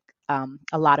I think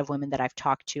a lot of women that I've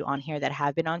talked to on here that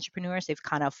have been entrepreneurs, they've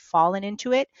kind of fallen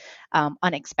into it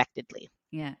unexpectedly.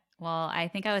 Yeah. Well, I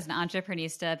think I was an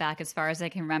entreprenista back as far as I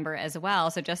can remember as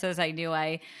well. So just as I knew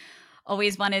I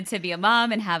always wanted to be a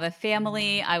mom and have a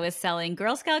family, Mm, I was selling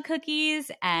Girl Scout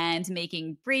cookies and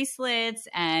making bracelets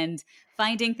and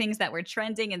finding things that were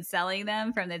trending and selling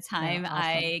them from the yeah, time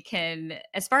awesome.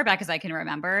 as far back as I can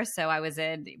remember. So I was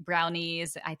in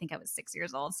brownies. I think I was 6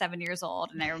 years old, 7 years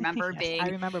old. And I remember Yes, I being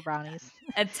remember brownies.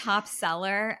 a top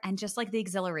seller and just like the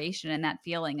exhilaration and that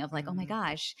feeling of like, oh my Mm,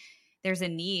 gosh, there's a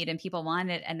need and people want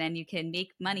it. And then you can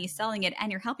make money selling it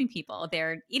and you're helping people.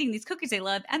 They're eating these cookies they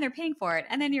love and they're paying for it.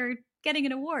 And then you're getting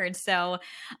an award. So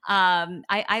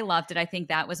I loved it. I think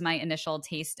that was my initial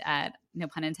taste at, no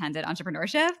pun intended,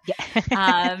 entrepreneurship. yeah.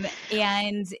 And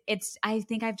I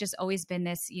think I've just always been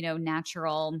this,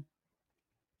 natural,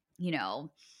 you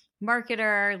know,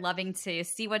 marketer, loving to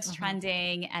see what's Mhm.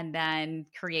 trending and then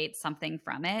create something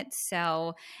from it.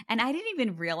 So, and I didn't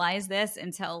even realize this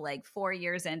until like 4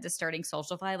 years into starting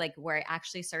Socialfy, like where I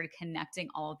actually started connecting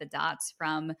all of the dots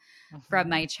from Mhm.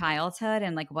 my childhood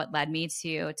and like what led me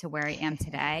to where I am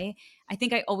today. I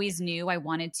think I did always know I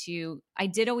wanted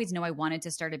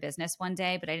to start a business one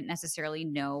day, but I didn't necessarily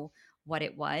know what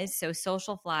it was. So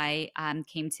Socialfly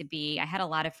came to be. I had a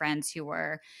lot of friends who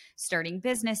were starting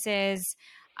businesses,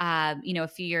 a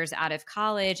few years out of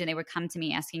college, and they would come to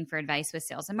me asking for advice with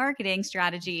sales and marketing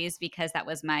strategies because that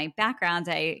was my background.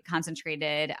 I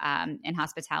concentrated in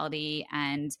hospitality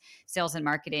and sales and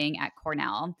marketing at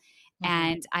Cornell. Mm-hmm.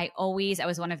 And I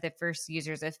was one of the first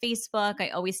users of Facebook. I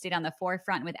always stayed on the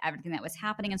forefront with everything that was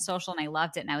happening in social, and I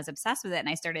loved it and I was obsessed with it. And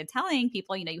I started telling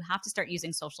people, you have to start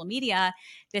using social media.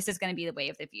 This is going to be the way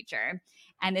of the future.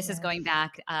 And this is Yes. going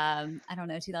back, I don't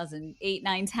know, 2008,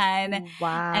 9, 10. And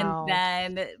Wow.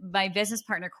 then my business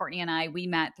partner, Courtney, and I, we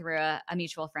met through a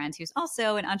mutual friend who's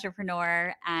also an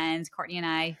entrepreneur. And Courtney and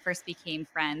I first became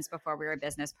friends before we were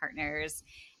business partners.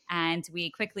 And we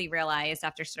quickly realized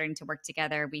after starting to work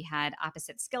together, we had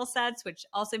opposite skill sets, which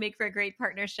also make for a great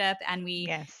partnership. And we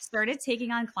Yes. started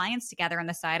taking on clients together on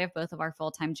the side of both of our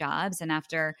full-time jobs. And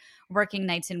after working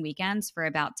nights and weekends for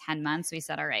about 10 months, we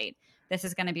said, all right, this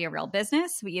is going to be a real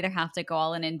business. We either have to go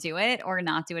all in and do it or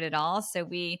not do it at all. So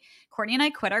Courtney and I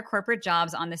quit our corporate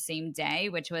jobs on the same day,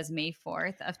 which was May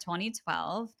 4th of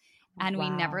 2012. And we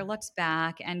never Wow. looked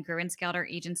back and grew and scaled our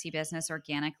agency business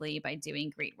organically by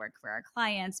doing great work for our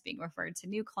clients, being referred to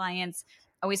new clients,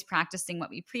 always practicing what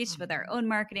we preached with our own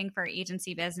marketing for our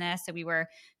agency business. So we were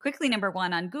quickly number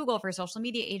one on Google for social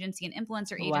media agency and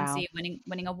influencer Wow. agency,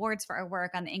 winning awards for our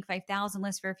work on the Inc. 5000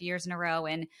 list for a few years in a row.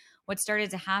 And what started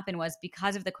to happen was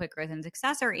because of the quick growth and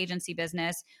success of our agency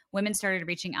business, women started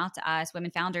reaching out to us,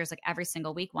 women founders, like every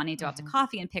single week, wanting to go out to Mm-hmm.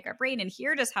 coffee and pick our brain and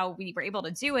hear just how we were able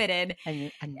to do it. And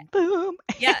boom.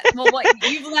 Yeah, well, what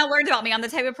you've now learned about me, I'm the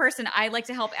type of person I like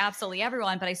to help absolutely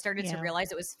everyone, but I started to Yeah.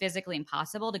 realize it was physically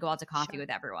impossible to go out to coffee Sure. with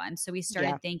everyone. So we Yeah.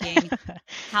 started thinking,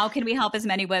 how can we help as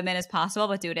many women as possible,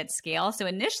 but do it at scale? So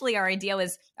initially, our idea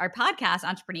was our podcast,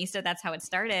 Entreprenista. That's how it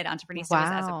started. Entreprenista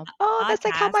was as a Wow. Oh, that's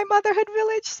like how podcast. my motherhood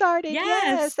village started. Yes,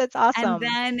 Yes. that's And awesome.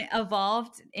 then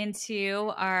evolved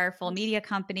into our full media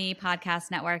company,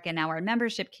 podcast network, and now our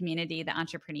membership community, the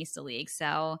Entreprenista League.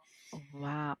 So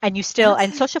Wow. And you still,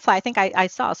 that's, and Socialfly, I think I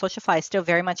saw Socialfly is still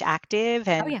very much active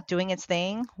oh and yeah. doing its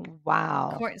thing.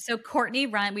 Wow. So Courtney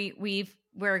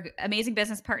we're amazing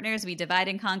business partners. We divide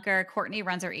and conquer. Courtney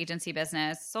runs our agency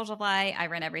business, Socialfly. I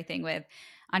run everything with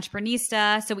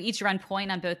Entreprenista. So we each run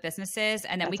point on both businesses,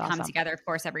 and then we That's come awesome. together, of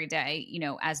course, every day,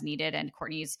 as needed. And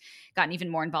Courtney's gotten even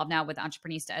more involved now with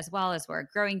Entreprenista as well, as we're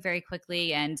growing very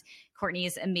quickly. And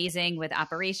Courtney's amazing with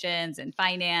operations and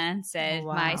finance. And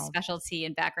my Wow. specialty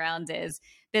and background is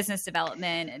business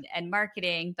development and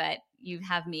marketing, but you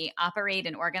have me operate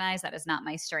and organize. That is not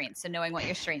my strength. So knowing what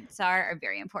your strengths are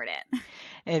very important.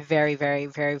 Very, very,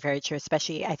 very, very true.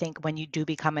 Especially, I think when you do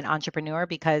become an entrepreneur,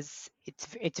 because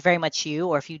it's very much you.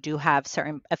 Or if you have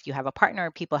a partner,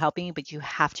 people helping you, but you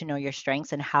have to know your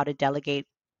strengths and how to delegate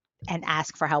and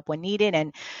ask for help when needed,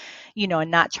 and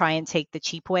not try and take the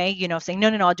cheap way, saying, no,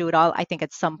 no, no, I'll do it all. I think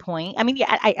at some point, I mean,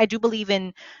 yeah, I do believe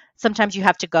in sometimes you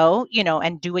have to go,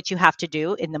 and do what you have to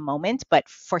do in the moment, but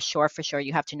for sure,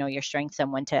 you have to know your strengths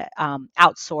and when to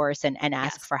outsource and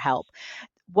ask Yes. for help.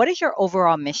 What is your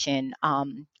overall mission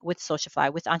with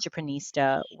Socialfly, with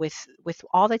Entreprenista, with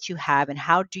all that you have, and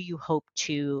how do you hope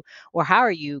to, or how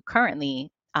are you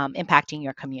currently impacting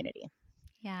your community?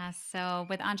 Yeah. So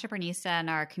with Entreprenista and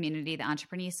our community, the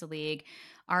Entreprenista League,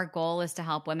 our goal is to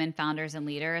help women founders and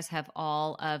leaders have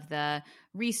all of the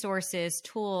resources,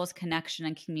 tools, connection,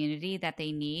 and community that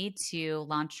they need to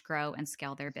launch, grow, and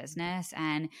scale their business.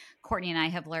 And Courtney and I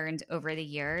have learned over the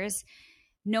years,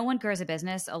 no one grows a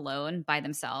business alone by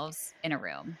themselves in a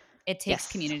room. It takes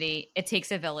Yes. community, it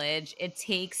takes a village, it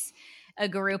takes a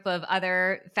group of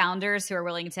other founders who are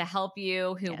willing to help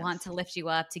you, who want Yes. to lift you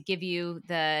up, to give you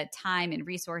the time and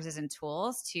resources and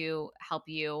tools to help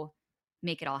you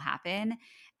make it all happen.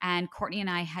 And Courtney and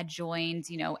I had joined,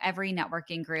 every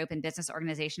networking group and business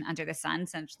organization under the sun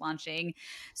since launching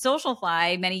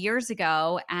Socialfly many years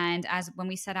ago. And when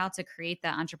we set out to create the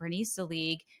Entreprenista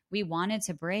League, we wanted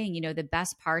to bring, the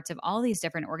best parts of all these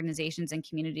different organizations and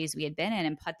communities we had been in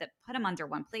and put them under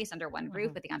one place, under one roof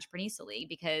Mhm. with the Entreprenista League,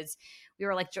 because we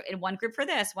were like in one group for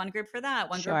this, one group for that,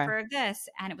 one group Sure. for this.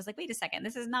 And it was like, wait a second,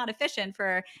 this is not efficient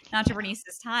for an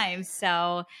Entreprenista's time.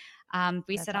 So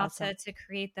we That's set out awesome. to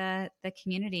create the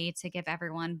community to give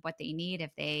everyone what they need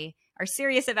if they are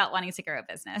serious about wanting to grow a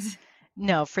business.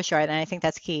 No, for sure. And I think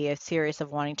that's key, is serious of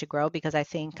wanting to grow, because I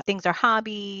think things are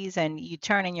hobbies and you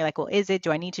turn and you're like, well, is it?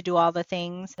 Do I need to do all the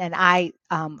things? And I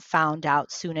found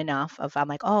out soon enough I'm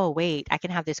like, oh, wait, I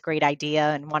can have this great idea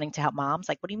and wanting to help moms.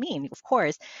 Like, what do you mean? Of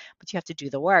course, but you have to do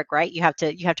the work, right? You have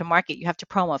to market, you have to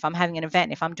promo. If I'm having an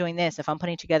event, if I'm doing this, if I'm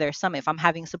putting together a summit, if I'm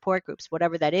having support groups,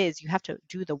 whatever that is, you have to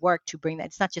do the work to bring that.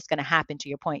 It's not just going to happen, to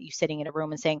your point, you sitting in a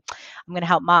room and saying, I'm going to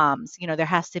help moms. There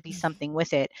has to be something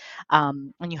with it.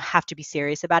 And you have to be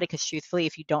serious about it, because truthfully,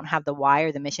 if you don't have the why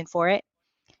or the mission for it,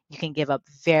 you can give up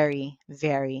very,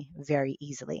 very, very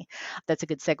easily. That's a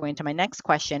good segue into my next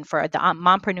question. For the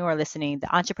mompreneur listening, the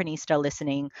entreprenista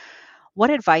listening, what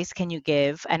advice can you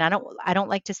give? And I don't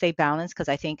like to say balance because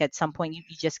I think at some point you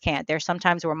just can't. There's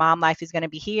sometimes where mom life is going to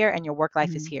be here and your work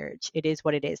life is Mhm. here. It is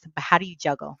what it is. But how do you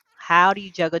juggle? How do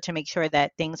you juggle to make sure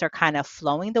that things are kind of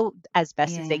flowing as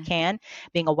best as they Yeah. can,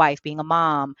 being a wife, being a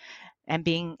mom, and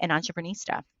being an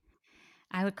entreprenista?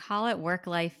 I would call it work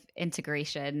life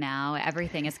integration now.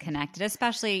 Everything is connected,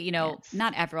 especially, Yes.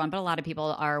 not everyone, but a lot of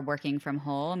people are working from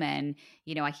home. And,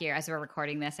 I hear as we're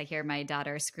recording this, I hear my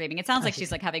daughter screaming. It sounds Oh, like she's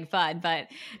she's like having fun, but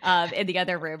in the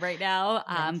other room right now.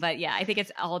 yes. But yeah, I think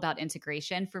it's all about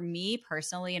integration. For me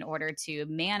personally, in order to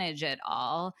manage it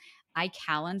all, I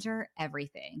calendar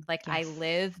everything. Like I Yes.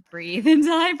 live, breathe, and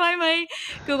die by my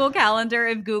Google Calendar.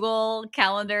 If Google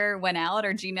Calendar went out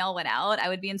or Gmail went out, I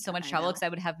would be in so much I trouble know. because I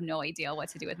would have no idea what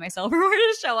to do with myself or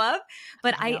where to show up.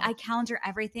 But I I know. calendar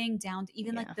everything down to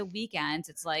even like Yeah. the weekends.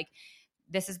 It's like,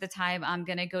 this is the time I'm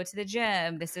going to go to the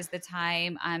gym. This is the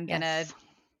time I'm going to Yes.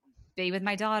 be with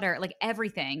my daughter. Like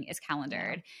everything is Yeah.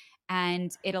 calendared.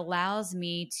 And it allows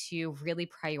me to really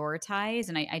prioritize.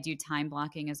 And I do time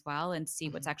blocking as well and see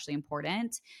what's Mhm. actually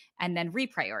important and then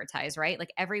reprioritize, right?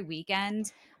 Like every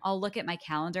weekend, I'll look at my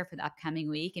calendar for the upcoming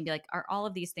week and be like, are all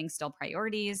of these things still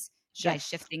priorities? Should I Yes.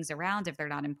 shift things around if they're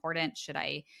not important? Should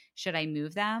I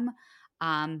move them?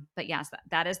 But yes,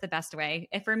 that is the best way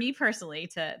for me personally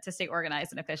to stay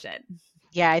organized and efficient.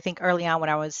 Yeah, I think early on when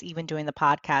I was even doing the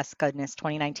podcast, goodness,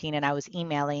 2019, and I was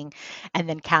emailing, and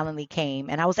then Calendly came,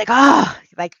 and I was like, oh,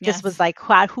 like this was Yes. like,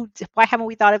 why haven't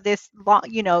we thought of this long?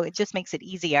 It just makes it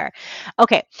easier.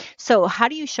 Okay, so how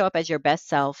do you show up as your best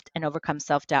self and overcome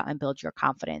self-doubt and build your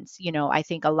confidence? I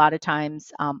think a lot of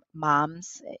times,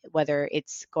 moms, whether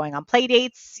it's going on play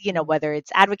dates, whether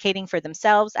it's advocating for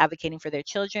themselves, advocating for their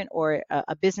children, or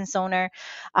a business owner,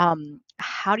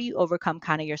 how do you overcome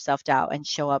kind of your self doubt and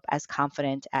show up as confident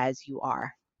as you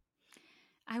are?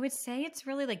 I would say it's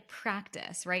really like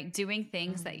practice, right? Doing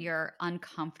things that Mm, you're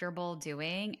uncomfortable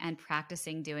doing and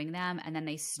practicing doing them, and then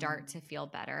they start mm, to feel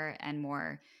better and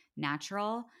more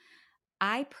natural.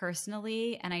 I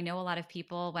personally, and I know a lot of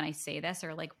people when I say this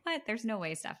are like, "What? There's no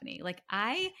way, Stephanie." Like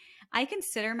I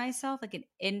consider myself like an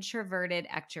introverted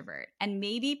extrovert. And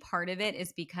maybe part of it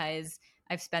is because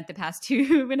I've spent the past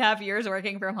 2.5 years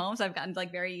working from home. So I've gotten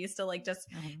like very used to like just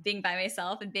mm. being by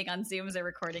myself and being on Zooms or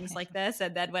recordings like this.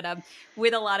 And then when I'm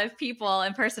with a lot of people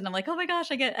in person, I'm like, oh my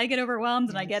gosh, I get overwhelmed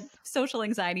and I Yes. get social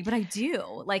anxiety. But I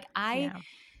do. Like I Yeah.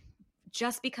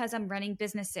 just because I'm running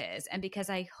businesses and because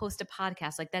I host a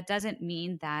podcast, like that doesn't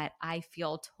mean that I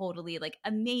feel totally like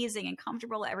amazing and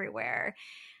comfortable everywhere.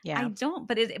 I Yeah. don't,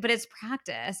 but it's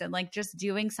practice and like just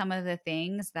doing some of the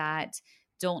things that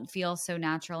don't feel so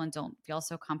natural and don't feel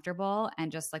so comfortable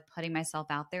and just like putting myself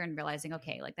out there and realizing,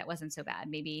 okay, like that wasn't so bad.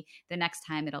 Maybe the next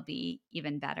time it'll be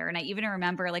even better. And I even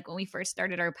remember like when we first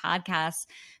started our podcast,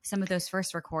 some of those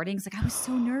first recordings, like I was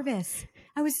so nervous.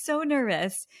 I was so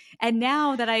nervous. And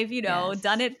now that I've,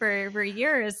 done Yes. it for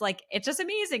years, like it's just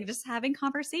amazing just having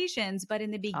conversations. But in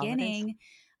the That's all it is. beginning,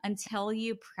 until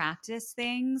you practice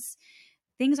things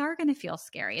are going to feel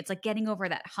scary. It's like getting over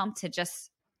that hump to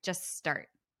just start.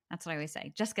 That's what I always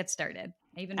say. Just get started.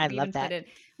 I even I we love even that. put it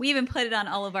we even put it on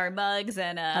all of our mugs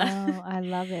and Oh, I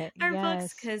love it. our books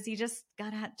Yes. cuz you just got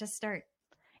to just start.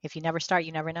 If you never start,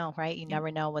 you never know, right? You Yep. never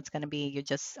know what's going to be. You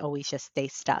just always just stay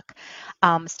stuck.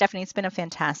 Stephanie, it's been a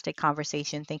fantastic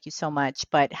conversation. Thank you so much.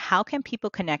 But how can people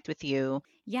connect with you?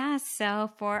 Yeah, so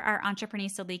for our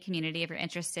Entreprenista League community, if you're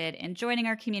interested in joining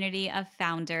our community of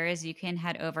founders, you can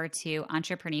head over to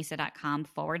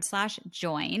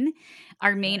entreprenista.com/join.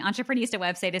 Our main Yeah. Entreprenista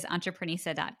website is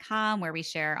entreprenista.com, where we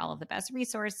share all of the best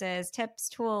resources, tips,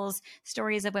 tools,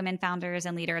 stories of women founders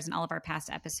and leaders, and all of our past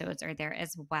episodes are there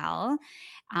as well.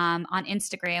 On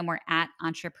Instagram, we're at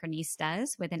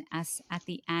Entreprenistas with an S at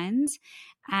the end.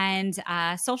 And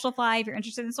Socialfly, if you're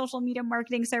interested in social media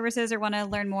marketing services or want to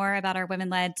learn more about our women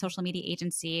led social media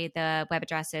agency, the web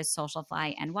address is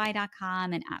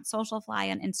socialflyny.com and at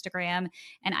Socialfly on Instagram.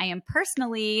 And I am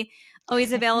personally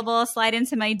always available. Slide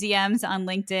into my DMs on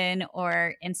LinkedIn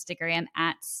or Instagram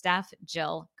at Steph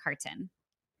Jill Carton.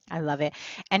 I love it.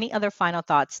 Any other final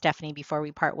thoughts, Stephanie, before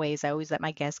we part ways? I always let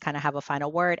my guests kind of have a final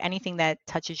word. Anything that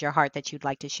touches your heart that you'd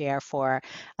like to share for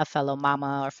a fellow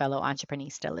mama or fellow entrepreneur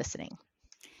listening?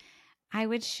 I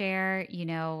would share,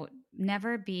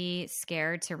 never be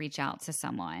scared to reach out to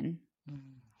someone Mm,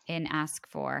 and ask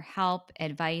for help,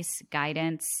 advice,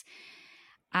 guidance.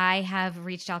 I have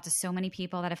reached out to so many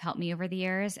people that have helped me over the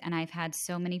years, and I've had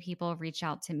so many people reach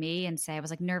out to me and say, I was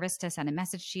like nervous to send a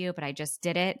message to you, but I just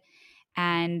did it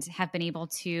and have been able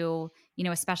to,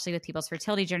 especially with people's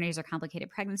fertility journeys or complicated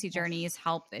pregnancy yes. journeys,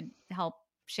 help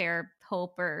share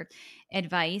hope or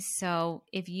advice. So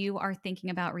if you are thinking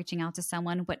about reaching out to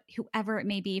someone, whoever it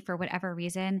may be, for whatever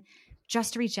reason,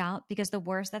 just reach out, because the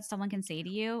worst that someone can say to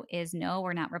you is no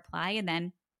or not reply, and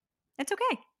then it's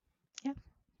okay. Yeah.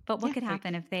 But what could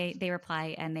happen if they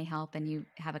reply and they help and you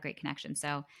have a great connection?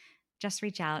 So just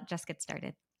reach out, just get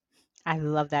started. I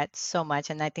love that so much.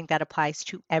 And I think that applies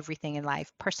to everything in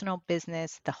life, personal,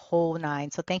 business, the whole nine.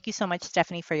 So thank you so much,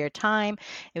 Stephanie, for your time.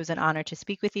 It was an honor to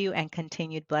speak with you, and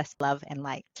continued blessed love and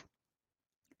light.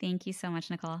 Thank you so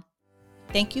much, Nicole.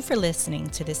 Thank you for listening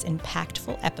to this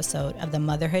impactful episode of the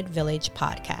Motherhood Village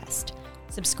podcast.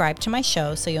 Subscribe to my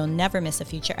show so you'll never miss a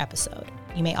future episode.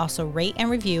 You may also rate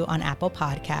and review on Apple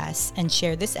Podcasts and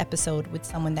share this episode with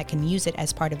someone that can use it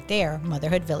as part of their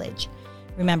Motherhood Village.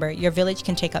 Remember, your village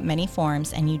can take up many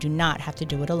forms and you do not have to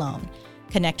do it alone.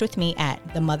 Connect with me at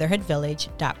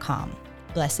themotherhoodvillage.com.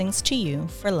 Blessings to you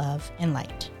for love and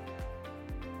light.